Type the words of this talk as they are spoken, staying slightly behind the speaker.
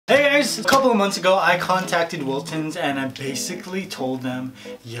Anyways, a couple of months ago, I contacted Wiltons and I basically told them,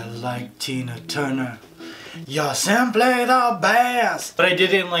 you like Tina Turner. You're simply the best! But I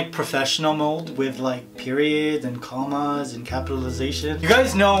did it in like professional mode with like periods and commas and capitalization. You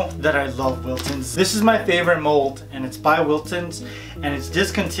guys know that I love Wiltons. This is my favorite mold and it's by Wiltons and it's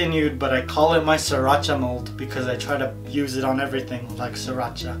discontinued, but I call it my sriracha mold because I try to use it on everything like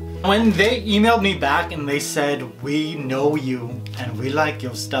sriracha. When they emailed me back and they said, we know you and we like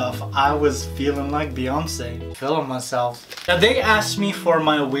your stuff, I was feeling like Beyonce, feeling myself. Now they asked me for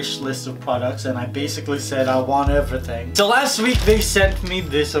my wish list of products and I basically said I want everything. So last week they sent me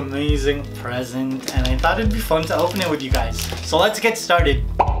this amazing present and I thought it'd be fun to open it with you guys. So let's get started.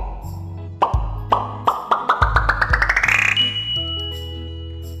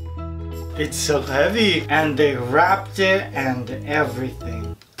 It's so heavy and they wrapped it and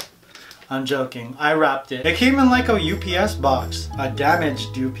everything. I'm joking, I wrapped it. It came in like a UPS box, a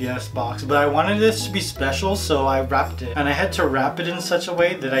damaged UPS box, but I wanted this to be special so I wrapped it. And I had to wrap it in such a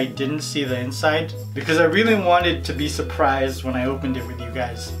way that I didn't see the inside because I really wanted to be surprised when I opened it with you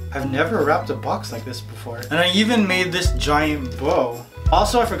guys. I've never wrapped a box like this before. And I even made this giant bow.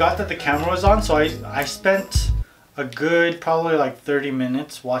 Also, I forgot that the camera was on, so I spent a good probably like 30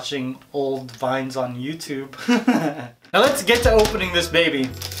 minutes watching old vines on YouTube. Now let's get to opening this baby.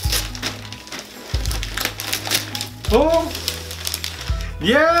 Oh,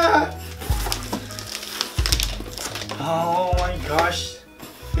 yeah! Oh my gosh,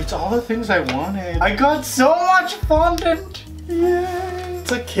 it's all the things I wanted. I got so much fondant! Yay!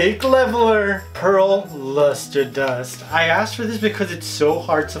 It's a cake leveler. Pearl luster dust. I asked for this because it's so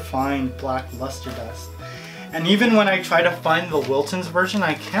hard to find black luster dust. And even when I try to find the Wiltons version,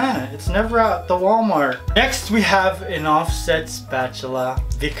 I can't. It's never at the Walmart. Next, we have an offset spatula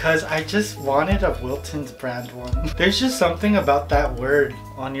because I just wanted a Wiltons brand one. There's just something about that word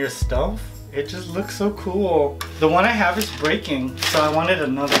on your stuff. It just looks so cool. The one I have is breaking, so I wanted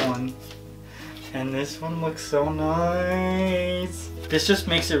another one. And this one looks so nice. This just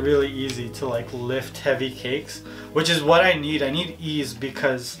makes it really easy to like lift heavy cakes, which is what I need. I need ease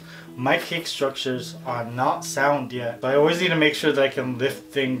because my cake structures are not sound yet. So I always need to make sure that I can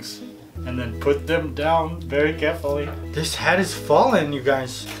lift things and then put them down very carefully. This hat is fallen, you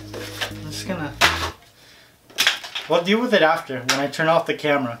guys. I'm just gonna... We'll deal with it after when I turn off the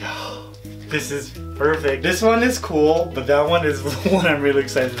camera. This is perfect. This one is cool, but that one is the one I'm really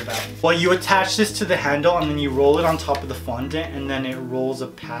excited about. Well, you attach this to the handle and then you roll it on top of the fondant and then it rolls a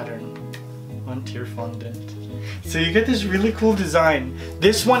pattern onto your fondant. So you get this really cool design.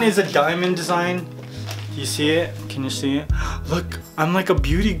 This one is a diamond design. You see it? Can you see it? Look, I'm like a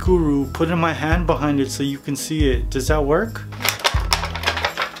beauty guru putting my hand behind it so you can see it. Does that work?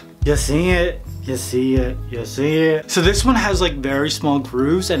 You see it? You see it? You see it? So this one has like very small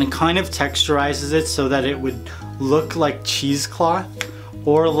grooves and it kind of texturizes it so that it would look like cheesecloth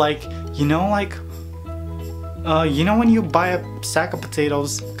or like, you know when you buy a sack of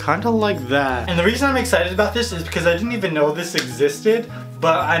potatoes, kind of like that. And the reason I'm excited about this is because I didn't even know this existed,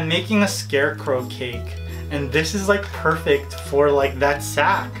 but I'm making a scarecrow cake. And this is like perfect for like that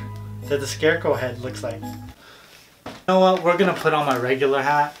sack that the scarecrow head looks like. You know what, we're gonna put on my regular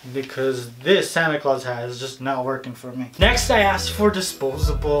hat because this Santa Claus hat is just not working for me. Next, I asked for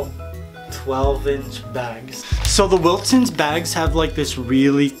disposable 12-inch bags. So the Wiltons bags have like this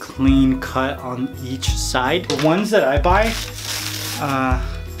really clean cut on each side. The ones that I buy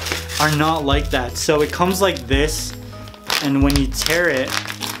are not like that. So it comes like this, and when you tear it,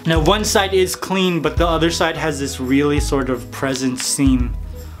 now one side is clean, but the other side has this really sort of present seam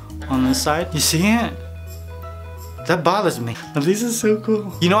on this side. You see it? That bothers me. But this is so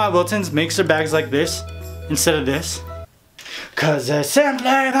cool. You know how Wiltons makes their bags like this instead of this? Cause they're simply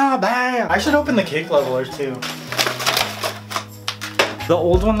the best. I should open the cake leveler too. The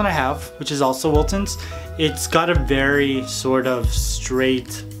old one that I have, which is also Wiltons, it's got a very sort of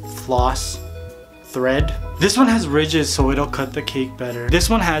straight floss thread. This one has ridges so it'll cut the cake better. This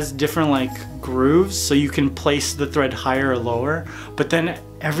one has different like grooves so you can place the thread higher or lower, but then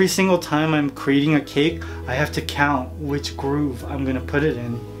every single time I'm creating a cake, I have to count which groove I'm gonna put it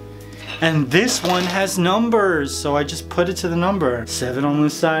in. And this one has numbers, so I just put it to the number. 7 on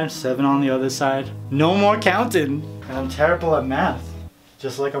this side, 7 on the other side. No more counting. And I'm terrible at math,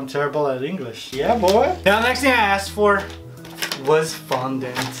 just like I'm terrible at English. Yeah, boy. Now, the next thing I asked for was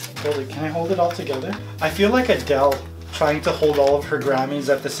fondant. Hold it, can I hold it all together? I feel like Adele trying to hold all of her Grammys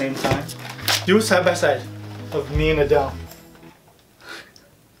at the same time. Do a side by side of me and Adele.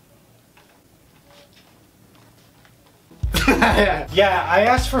 Yeah, I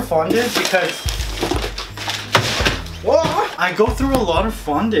asked for fondant because I go through a lot of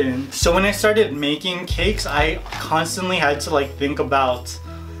fondant. So when I started making cakes, I constantly had to like think about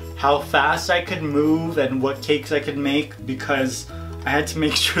how fast I could move and what cakes I could make, because I had to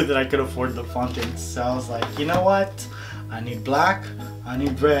make sure that I could afford the fondant. So I was like, you know what? I need black, I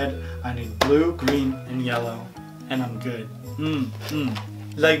need red, I need blue, green, and yellow. And I'm good.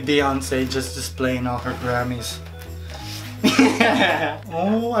 Like Beyonce just displaying all her Grammys.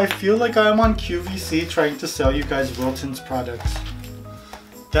 Oh, I feel like I'm on QVC trying to sell you guys Wilton's products.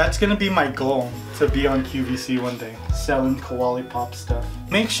 That's gonna be my goal, to be on QVC one day, selling Koala Pop stuff.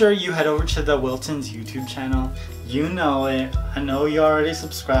 Make sure you head over to the Wiltons YouTube channel. You know it. I know you already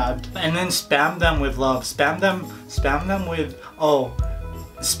subscribed. And then spam them with love. Spam them with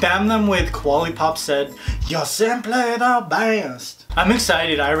Koala Pop said, "You're simply the best." I'm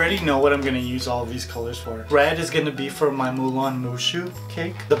excited. I already know what I'm gonna use all these colors for. Red is gonna be for my Moulin Moushu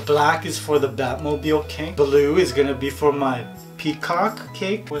cake. The black is for the Batmobile cake. Blue is gonna be for my peacock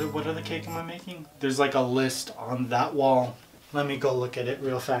cake. What other cake am I making? There's like a list on that wall. Let me go look at it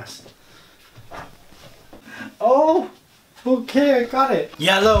real fast. Oh, okay, I got it.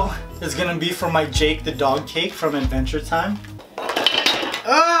 Yellow is gonna be for my Jake the dog cake from Adventure Time.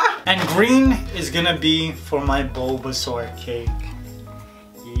 And green is gonna be for my Bulbasaur cake.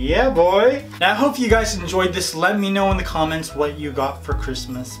 Yeah, boy. Now, I hope you guys enjoyed this. Let me know in the comments what you got for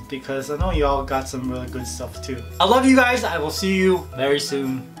Christmas, because I know y'all got some really good stuff too. I love you guys. I will see you very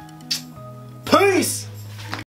soon.